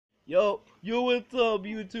Yo, what's up,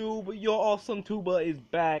 YouTube? Your awesome tuber is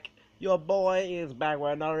back. Your boy is back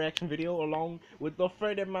with another reaction video along with the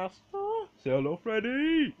Freddy Master. Say hello,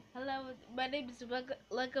 Freddy. Hello, my name is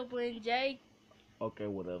Lucky J. Okay,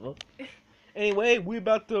 whatever. Anyway, we're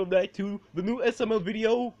about to react to the new SML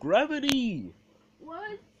video, Gravity.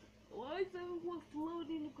 What? Why is everyone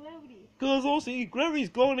floating in gravity? Cause also gravity's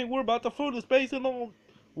glowing and we're about to float in space and all.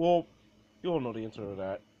 Well, you all know the answer to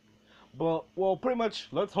that. But, well, pretty much,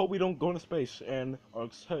 let's hope we don't go into space and our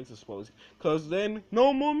heads explodes. Because then,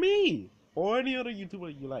 no more me! Or any other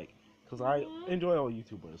YouTuber you like. Because I enjoy all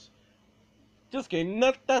YouTubers. Just kidding,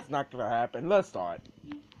 that's not gonna happen. Let's start.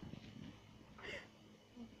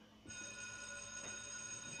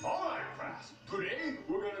 Alright, class. Today,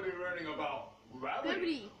 we're gonna be learning about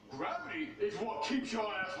gravity. Gravity is what keeps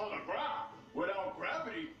your ass on the ground. Without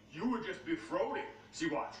gravity, you would just be floating. See,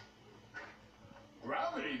 watch.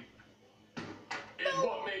 Gravity is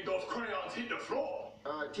what made those crayons hit the floor.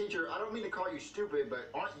 Teacher, I don't mean to call you stupid, but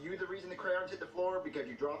aren't you the reason the crayons hit the floor because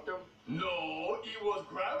you dropped them? No, it was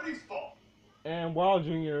gravity's fault. And wow,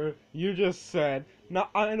 Junior, you just said, now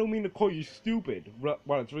I don't mean to call you stupid. Well,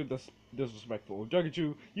 it's really disrespectful.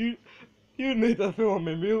 Jagachu, you need to film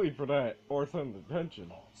immediately for that, or send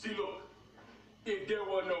attention. See, look, if there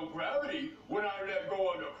were no gravity, when I let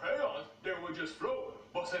go of the crayons, they would just float.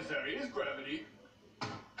 But since there is gravity,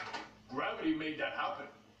 gravity made that happen.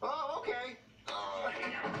 Oh, okay.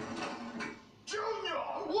 Junior,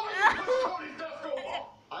 why did you push Cody's desk over?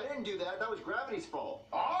 I didn't do that. That was gravity's fault.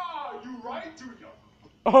 Ah, you right, Junior.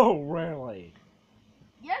 Oh, really?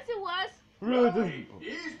 Yes, it was. Really? Gravity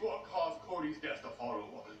is what caused Cody's desk to fall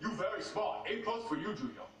over. You very smart. A+ for you,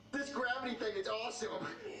 Junior. This gravity thing is awesome.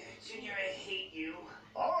 Junior, I hate you.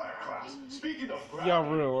 Alright, class. Speaking of gravity, Yeah,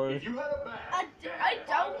 really. if you had a bag I that had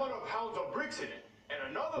don't. 500 pounds of bricks in it,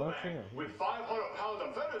 and another What's bag here? with 500 pounds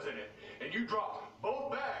of feathers in it, and you dropped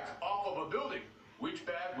both bags off of a building, which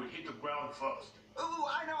bag would hit the ground first? Ooh,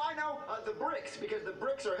 I know. The bricks, because the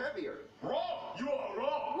bricks are heavier. Wrong! You are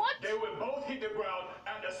wrong! What? They would both hit the ground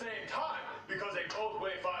at the same time, because they both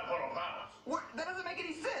weigh 500 pounds. What? That doesn't make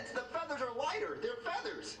any sense. The feathers are lighter. They're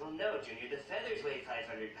feathers. Well, no, Junior. The feathers weigh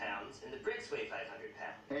 500 pounds, and the bricks weigh 500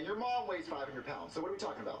 pounds. And your mom weighs 500 pounds. So what are we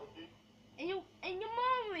talking about? And your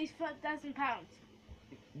mom weighs 5,000 pounds.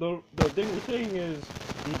 The thing we're saying is,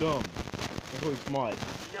 you're dumb. That's really smart.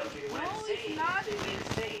 No, Junior, what No, I'm it's saying not. is they weigh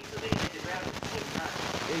the same, so they hit the ground at the same time.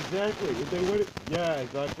 Exactly. If they would, yeah,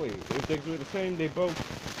 exactly. If they were the same, they both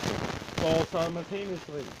fall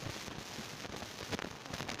simultaneously.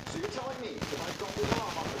 So you're telling me if I drop your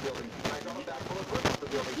mom off the building and I drop a bag full of bricks off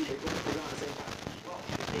the building, they go to the ground at the same time? Well,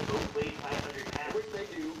 if they both weigh 500 pounds, Which they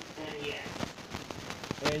do. then yes.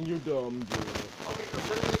 And you're dumb, dude. Okay, so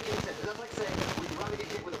it doesn't make any sense. That's like saying, would you rather get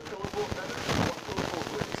hit with a pillow full of feathers or a pillow full of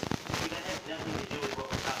bricks? See, that has nothing to do with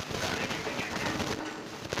what we're talking about. Everything I can.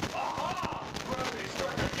 Aha! Gravity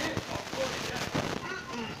struck again. I'm floating down.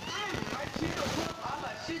 My Cheeto Puff a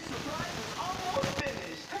la shit surprise is almost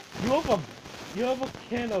finished. You have a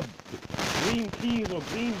can of green peas or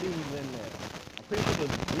green beans in there. I'm pretty sure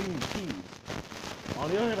there's green peas. On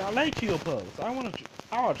the other hand, I like Cheeto Puffs. I wanna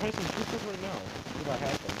try some Cheeto Puffs right now. If I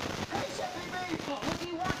have them. Hey, Chef BB! What do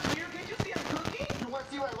you want, Junior? Can't you see I'm cooking? You want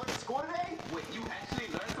to see what I learned at school today? Wait, you actually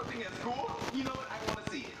learned something at school? You know what? I want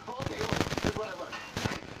to see it. Okay, look. Here's what I learned.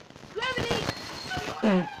 Gravity!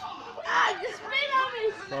 You spit on me!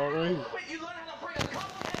 Sorry. Wait, you learned how to break a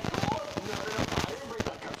cup at school? No. I didn't break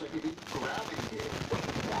that cup, Chef BB. Gravity did.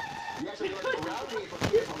 You actually learned gravity is what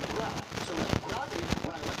keeps us on the ground. So without gravity,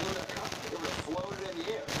 when I let go of that cup, it would have floated in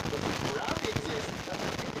the air. But when gravity exists, that's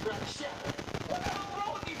what keeps the ground shattered. What the hell's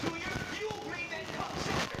wrong with you, Junior? You made that cup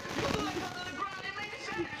shatter. You threw that cup to the ground and made it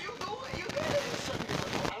shatter. You do it. You did it. Chef BB,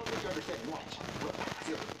 I don't think you understand. Watch. Look,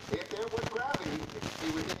 see, if there was gravity, it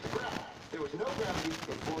would hit the ground. If there was no gravity,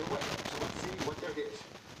 it floated away. So let's see what there is.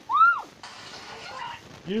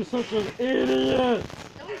 You're such an idiot!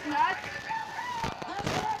 No, it's not. That's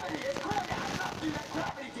gravity! It's gravity! I'm not doing that.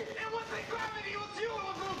 Gravity did it! It wasn't gravity. It was you. It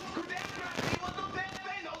was no damn gravity. It was no damn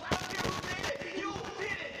Thanos. I don't care who did it. You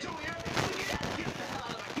did it, Junior. So you gotta get the hell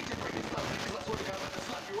out of my kitchen for this stuff. Because I swear to God, I'm gonna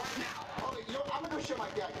slap you right now. Okay, you know, I'm gonna go show my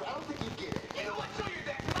dad, because I don't think you get it. You know what? Show your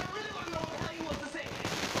dad. Because I really want to know what the hell he wants to say.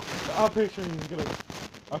 I'm pretty sure he's gonna.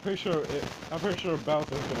 I'm pretty sure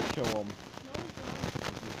Bowser's gonna kill him.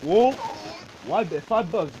 Whoa! Why bet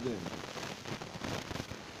 $5 then?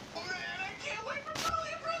 Oh man, I can't wait for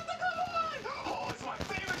Charlie and Friends to come on! Oh, it's my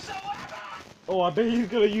favorite show ever! Oh, I bet he's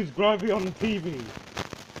gonna use gravity on the TV.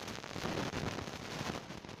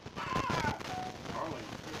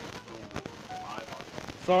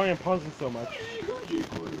 Sorry I'm pausing so much.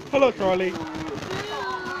 Hello, Charlie. Oh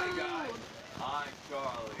my God,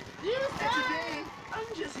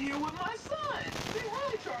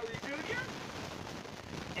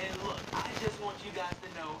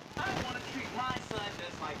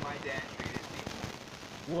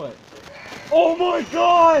 Oh my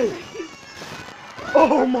god!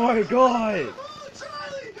 Oh my god! Oh,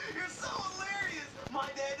 Charlie, you're so hilarious. My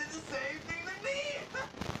dad did the same thing to me.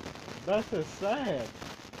 That's just sad.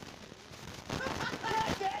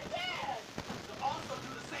 Dad. Also do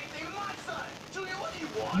the same thing to my son. Junior, what do you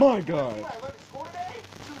want? My god. What, I learned at school today?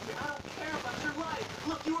 Junior, I don't care about your life.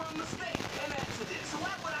 Look, you were a mistake, an accident. So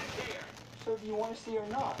why would I care? So do you want to see or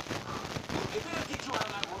not? Look, if it'll get you out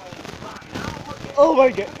of my room, fine. I don't look at Oh my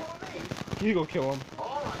god. Come on, me. You go kill him.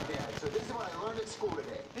 All right, Dad. So this is what I learned at school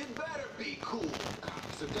today. It better be cool.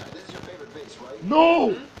 So, Dad, this is your favorite vase, right? No!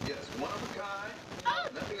 Yes, one of a kind.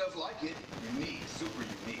 Nothing else like it. Unique, super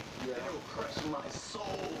unique. Yeah. It will crush my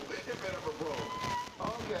soul if it ever broke.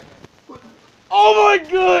 Okay. But Oh my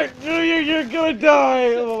god! You're gonna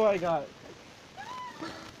die! Oh my god.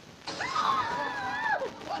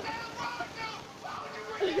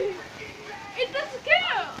 It doesn't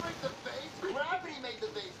count. break the vase. Gravity made the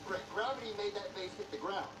vase break. Gravity made that vase hit the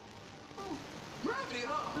ground. Gravity,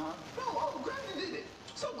 huh? No, gravity did it.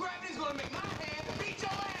 So gravity's gonna make my hand beat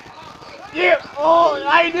your ass, huh? Yeah! Oh,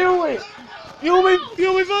 I knew it! You'll be fun!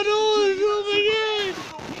 You'll be good!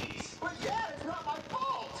 But, yeah, it's not my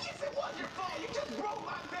fault. Yes, it was your fault. You just broke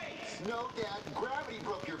my vase. No, Dad. Gravity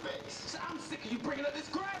broke your vase. So I'm sick of you bringing up this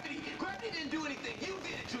gravity. Gravity didn't do anything. You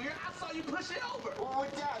did it, Junior. I saw you push it over. Well,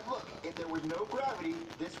 Dad, look. If there was no gravity,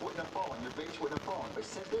 this wouldn't have fallen. Your vase wouldn't have fallen. But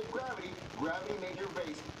since there's gravity, gravity made your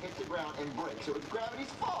vase hit the ground and break. So it's gravity's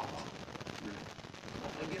fault.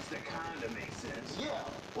 I guess that kind of makes sense. Yeah.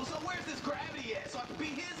 Well, so where's this gravity at so I can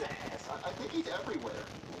beat his ass? I think he's everywhere.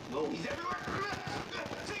 No, he's everywhere.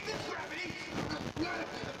 Take this, gravity.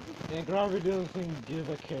 And gravity doesn't give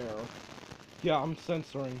a care. Yeah, I'm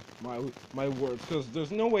censoring my words because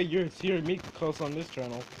there's no way you're hearing me close on this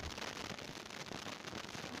channel.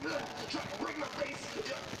 Try to break my face,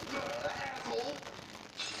 asshole.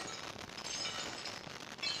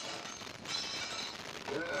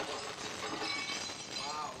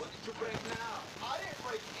 Wow, what did you break now? I didn't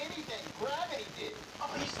break anything. Gravity did.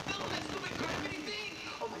 Oh, you still in that stupid gravity thing?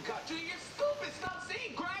 Oh my god, Junior, you're stupid. Stop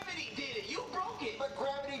saying gravity did it. You broke it. But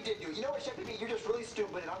gravity did do it. You know what, Chef Pee? You're just really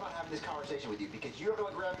stupid, and I'm not having this conversation with you because you don't know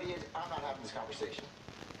what gravity is. I'm not having this conversation.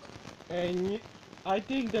 And I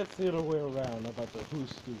think that's the other way around about the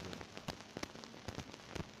who's stupid.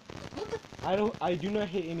 I do not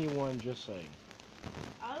hate anyone, just saying.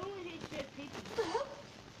 I don't hate shit people.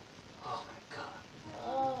 Oh my god.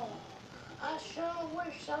 Oh, I sure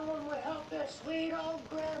wish someone would help that sweet old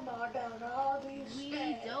grandma down all these We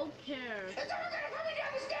stairs. don't care. Is everyone gonna come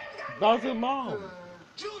down the stairs? That's your mom.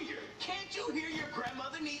 Junior, can't you hear your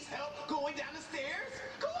grandmother needs help going down the stairs?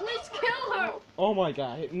 Go on, Please over. kill her. Oh my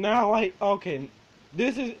god. Now okay.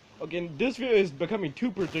 This video is becoming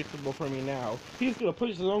too predictable for me now. He's gonna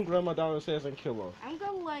push his own grandma down the stairs and kill her. I'm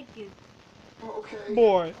gonna like it. Okay.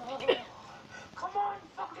 Boy. Come on,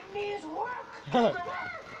 fucking knees, work!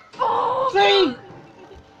 See?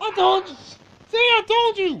 I told you. See, I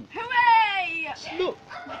told you. Hooray! Look.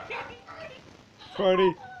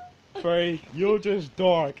 Freddy, you're just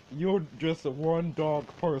dark. You're just one dark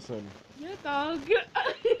person. Your dog.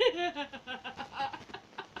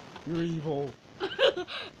 You're evil.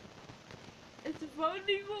 It's a phone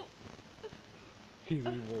evil. He's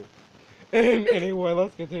evil. And anyway,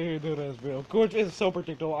 let's continue to do this video. Of course, it's so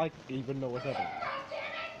predictable, I don't even know what's happening.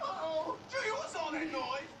 Uh-oh. Junior, what's all that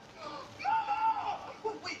noise? Mama!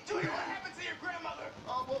 Wait, Junior, what happened to your grandmother?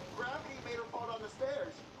 Well, gravity made her fall down the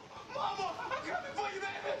stairs. Mama, I'm coming for you,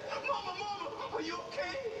 baby. Mama, are you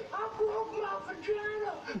okay? I broke my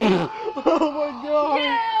vagina! Oh my god!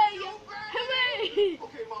 Yay! You Hooray!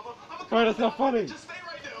 Okay, Mama, I'm Alright, that's not funny. Just stay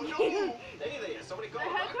right there. Don't move. Hey there, somebody call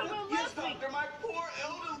How come I'm Yes, laughing? doctor, my poor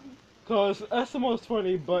elder. Cause that's the most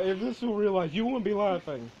funny, but if this were real life, you wouldn't be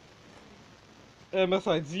laughing. And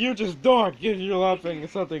besides, you're just dark, you're laughing at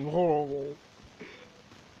something horrible.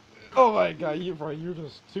 Oh my god, you're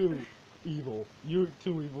just too evil. You're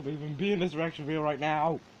too evil to even be in this reaction video right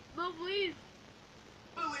now. No, please.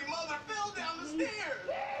 Lily, mother fell down the stairs.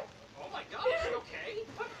 Oh my god, is she okay?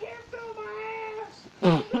 I can't feel my ass!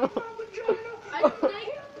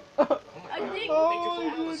 I think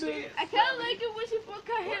Oh, Stairs. I kind of like it when she broke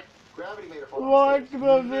her hip. Gravity made her fall down like the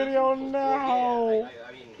the stairs. video now.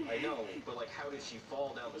 I mean, I know, but like, how did she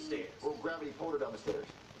fall down the stairs? Well, gravity pulled her down the stairs.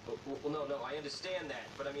 Well, no, I understand that,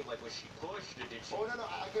 but I mean, like, was she pushed or did she? Oh, no,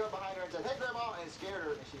 I came up behind her and said, hey, Grandma, and scared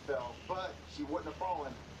her, and she fell. But she wouldn't have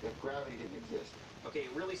fallen if gravity didn't exist. Okay,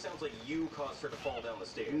 it really sounds like you caused her to fall down the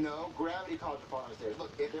stairs. No, gravity caused her to fall down the stairs.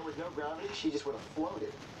 Look, if there was no gravity, she just would have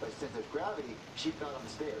floated. But since there's gravity, she fell down the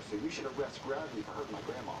stairs. So you should arrest gravity for hurting my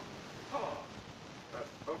grandma. Oh.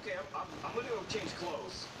 Okay, I'm gonna go change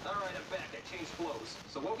clothes. All right, I'm back. I changed clothes.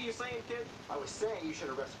 So what were you saying, kid? I was saying you should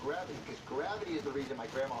arrest gravity, because gravity is the reason my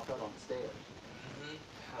grandma fell on the stairs.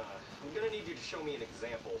 I'm gonna need you to show me an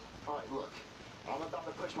example. All right, look. I'm about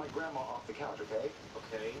to push my grandma off the couch, okay?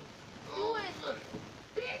 Okay. Do it,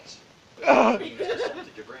 bitch. You just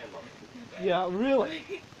assaulted your grandmother. Yeah, really?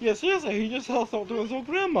 Yeah, seriously, he just assaulted his own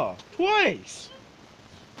grandma. Twice!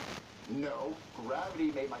 No,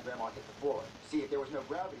 gravity made my grandma hit the floor. See, if there was no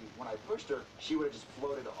gravity, when I pushed her, she would have just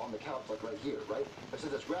floated on the couch like right here, right? But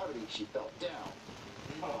since there's gravity, she fell down.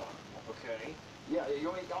 Okay. Yeah,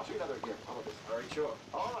 I'll show you another example. How about this? All right, sure.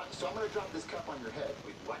 All right, so I'm going to drop this cup on your head.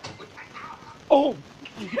 Wait, what? Oh!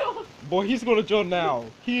 Boy, he's going to jail now.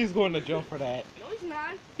 He's going to jail for that. No, he's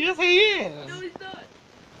not. Yes, he is! No, he's not.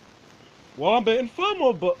 Well, I'm betting $5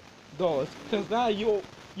 more, because now you've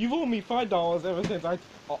owed me $5 ever since I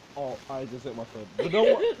just hit my foot. But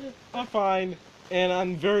don't worry, I'm fine, and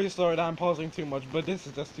I'm very sorry that I'm pausing too much, but this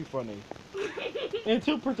is just too funny. And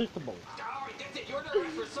too predictable. All right, that's it. You're under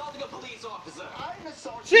arrest for assaulting a police officer. I didn't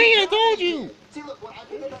assault See, you. I told you! See, look, when I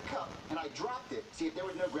picked up that cup and I dropped it, see, if there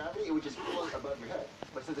was no gravity, it would just float above your head.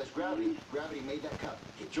 But since there's gravity, gravity made that cup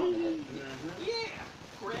hit you on the head. Yeah.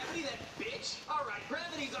 Gravity, that bitch. All right,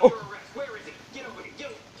 gravity's Oh. under arrest. Where is he? Get over here. Get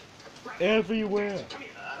over. Everywhere. Come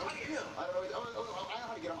here. I don't know. I know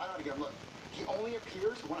how to get him. I know how to get him. Look, he only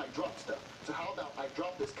appears when I drop stuff. So how about I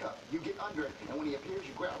drop this cup, you get under it, and when he appears,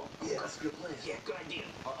 you grab him. Yeah, that's a good plan. Yeah, good idea.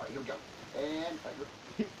 All right, here we go. And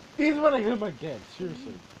He's running him again,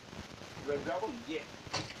 seriously. you ready to grab him? Yeah.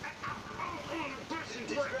 Did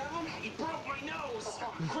you grab him? He broke my nose.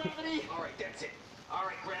 Gravity. All right, that's it. All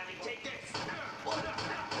right, gravity, take this.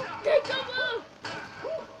 Take him up.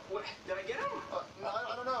 What? Did I get him? No,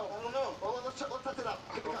 I don't know. I don't know. Well, let's touch it up.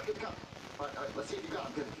 Get the cup. Get the cup. All right. Let's see if you got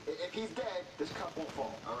him. 'Cause if he's dead, this cup won't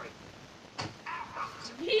fall. All right.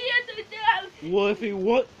 He is down. Well,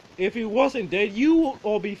 if he wasn't dead, you would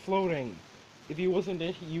all be floating. If he wasn't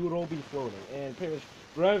dead, you would all be floating. And pretty much,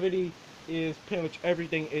 gravity is pretty much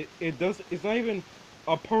everything. It's not even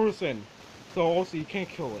a person, so also you can't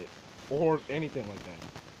kill it or anything like that.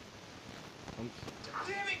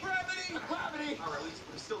 Damn it, gravity! Gravity. All right,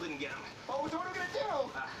 we still didn't get him. Oh, so what are we gonna do?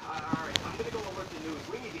 All right, I'm gonna go alert the news.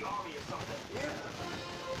 We need the army or something.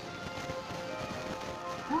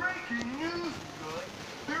 Breaking news, good.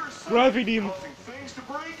 There are Gravity. scientists causing things to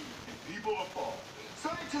break and people to fall.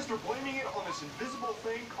 Scientists are blaming it on this invisible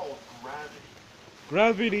thing called gravity.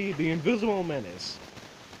 Gravity, the invisible menace.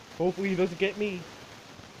 Hopefully he doesn't get me.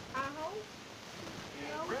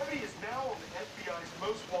 Gravity is now on the FBI's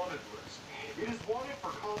most wanted list. It is wanted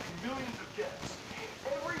for causing millions of deaths.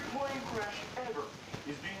 Every plane crash ever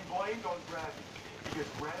is being blamed on gravity because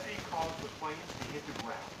gravity caused the planes to hit the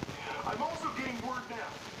ground. I'm also getting word now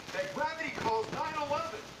that gravity caused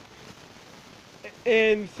 9/11.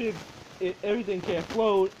 And since everything can't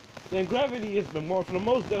float, then gravity has been one of the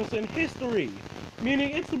most deaths in history.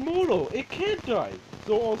 Meaning it's immortal. It can't die.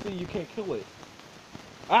 So also you can't kill it.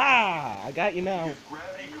 Ah, I got you now. Because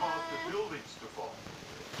gravity caused the buildings to fall.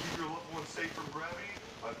 Keep your loved ones safe from gravity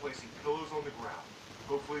by placing pillows on the ground.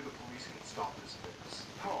 Hopefully the police can stop this mess.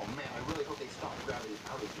 Oh man, I really hope they stop gravity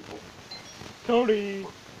hurting people. Cody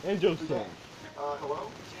and Joseph. Hello?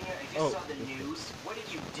 Junior, I just Oh. saw the news. What did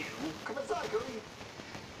you do? Come inside, Cody.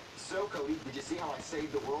 So, Cody, did you see how I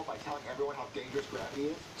saved the world by telling everyone how dangerous gravity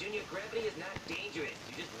is? Junior, gravity is not dangerous.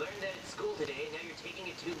 You just learned that at school today, and now you're taking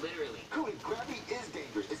it too literally. Cody, gravity is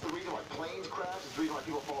dangerous. It's the reason why planes crash. It's the reason why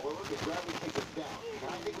people fall over. Because gravity takes us down.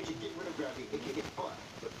 And I think we should get rid of gravity and kick its butt.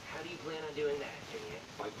 But how do you plan on doing that, Junior?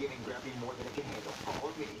 By giving gravity more than it can handle.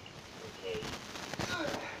 Follow me. Okay.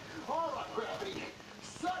 All right, gravity.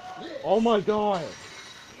 Suck this. Oh my god.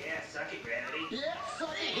 Yeah, suck it, gravity. Yeah,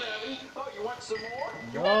 suck it, gravity. Oh, you want some more?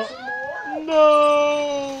 You No. want some more? No.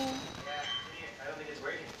 Yeah, Junior, I don't think it's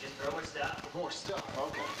working. Just throw more stuff. More stuff.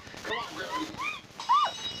 Okay. Come on, gravity.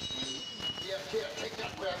 Yeah, take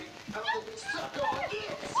that, gravity. How about this? Suck on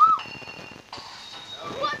this.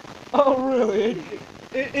 Oh really?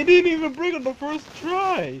 It didn't even bring it the first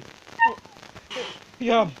try.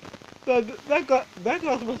 Yeah. That glass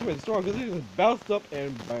must have been strong because it just bounced up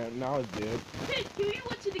and bam, now it's dead. Hey, can you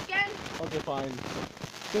watch it again? Okay, fine.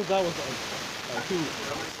 Because that was like two.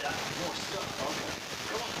 Throw more stuff. More stuff. Okay.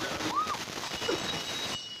 Come on, gravity.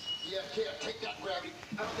 Yeah, take that, gravity.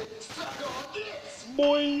 How about this? Suck on this.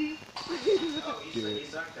 Boing. Oh, Do it. you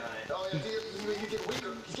sucked on it. Oh, yeah, you get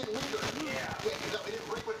weaker. He's getting weaker. Yeah. Yeah, because it didn't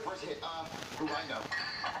break when it first hit. Who I know.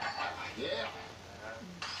 Yeah.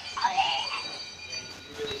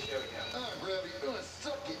 You really showed him. Gravity,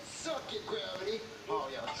 suck it, gravity. Oh,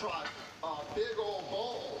 yeah, let's try a big old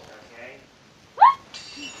bowl. Okay. What?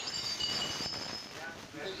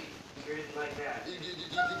 sure didn't like that. Do you think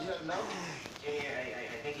you had enough? Junior,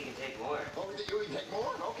 I think you can take more. Oh, you take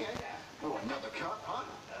more? Okay. Oh, another cup, huh?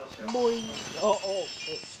 That'll show. Boing. Oh.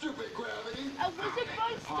 Stupid gravity. I wasn't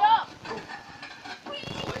going to stop. Plate.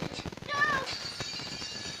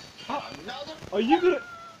 No. Another. Are you gonna?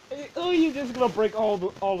 Oh, you just gonna break all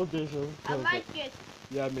the dishes? I like it.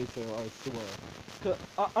 Yeah, me too. I swear. 'Cause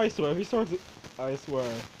I swear, if he starts, I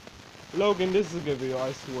swear. Logan, this is a good video.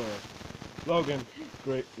 I swear. Logan,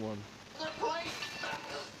 great one. Another plate.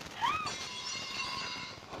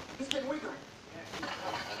 He's getting weaker.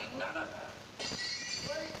 Another.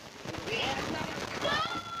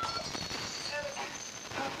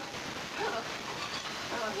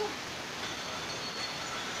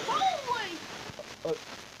 Holy!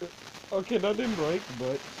 Okay, that didn't break,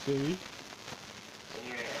 but see. Junior,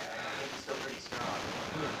 I think it's still pretty strong.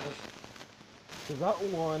 Cause that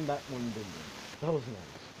one didn't. That was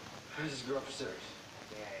nice. Let's just go upstairs.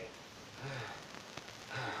 Okay.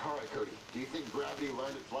 All right, Cody. Do you think gravity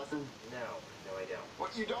learned its lesson? No, I don't.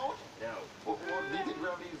 What, you don't? No. Well, do you think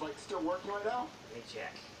gravity is like still working right now? Let me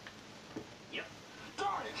check. Yep.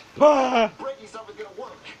 Darn it! Ah! Breaking stuff is gonna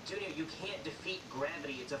work. Junior, you can't defeat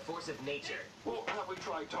gravity. It's a force of nature. Well, have we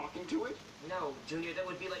tried talking to it? No, Junior, that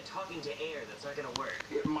would be like talking to air. That's not gonna work.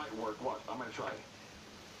 It might work. What? I'm gonna try it.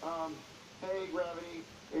 Hey, gravity.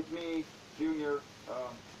 It's me, Junior.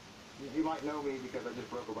 You might know me because I just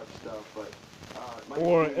broke a bunch of stuff, but my name's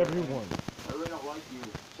Or Junior, everyone. and I really don't like you,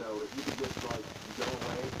 so if you could just like go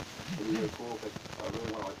away, it'd be really cool. Cause I really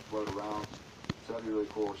want to like float around, so that'd be really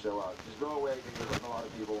cool. So just go away because you're hurting a lot of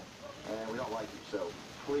people, and we don't like you. So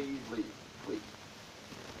please leave, please.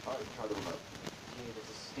 All right, try the remote. Junior, this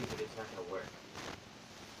is stupid. It's not gonna work.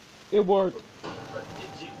 It worked.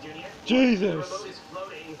 Junior? Jesus. The remote is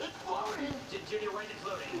floating. It's floating. Junior, why is it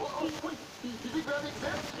floating? Whoa, wait, you think gravity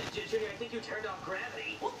exists? Junior, I think you turned off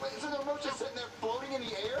gravity. Wait, so the remote's just sitting there floating in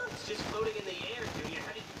the air? It's just floating in the air, Junior.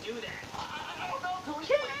 How did you do that? I don't know, Cody.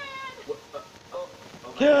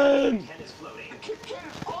 Ken! Ken is floating. Ken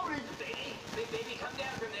is floating. Baby, come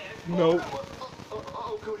down from there. Nope.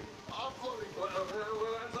 Oh, Cody, I'm floating. Well,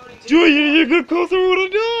 I'm floating too. Julia, you get closer, we're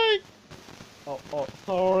gonna die! Oh,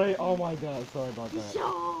 sorry. Oh my god, sorry about that.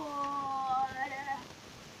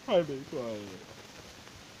 I be quiet.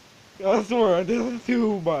 I swear, this is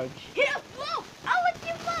too much. Hit a float! I'll let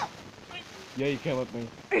you float! Yeah, you can't let me.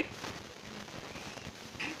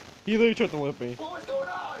 He literally tried to let me. What's going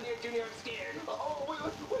on? Junior, I'm scared. Oh,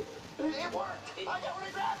 wait. It worked. I got rid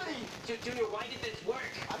of gravity. Junior, why did this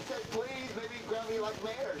work? I said, please, maybe gravity like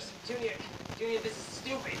mares. Junior, this is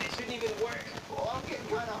stupid. This shouldn't even work. Well, I'm getting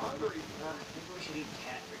kind of hungry. Maybe we should eat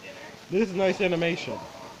cat for dinner. This is nice animation.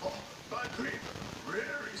 Bad dream.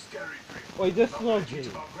 Very scary dream. Wait, this is Not not much dream.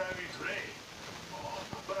 about gravity today.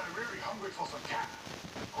 But I'm really hungry for some cat.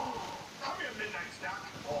 Come here, midnight snack.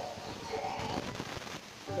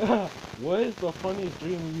 What is the funniest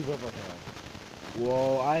dream you've ever had?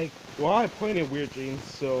 Well, I have plenty of weird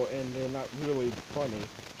dreams, and they're not really funny,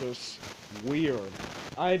 just weird.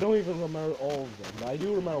 I don't even remember all of them, but I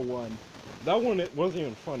do remember one. That one, it wasn't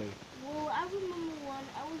even funny. Well, I remember one.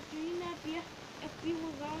 I was dreaming that FB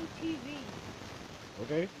was on TV.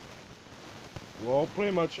 Okay? Well,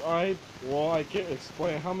 pretty much, I can't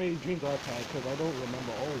explain how many dreams I've had, because I don't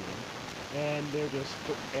remember all of them. And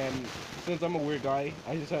and since I'm a weird guy,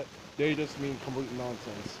 they just mean complete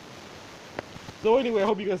nonsense. So anyway, I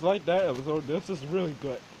hope you guys liked that episode. This is really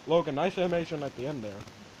good. Logan, nice animation at the end there.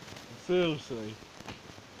 Seriously.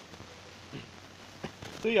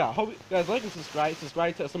 So yeah, hope you guys like and subscribe.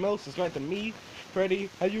 Subscribe to SML, subscribe to me, Freddy.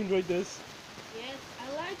 How you enjoyed this? Yes,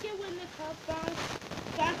 I like it when the cup bounce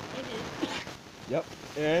back in it. Yep.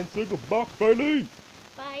 And say goodbye, Freddy.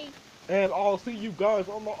 Bye. And I'll see you guys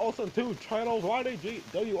on the Awesome 2 channel,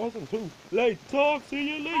 YDGW Awesome 2. Later, talk,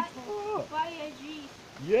 see you later. Bye, Edgy.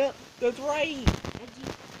 Yep, that's right.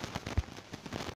 Edgy.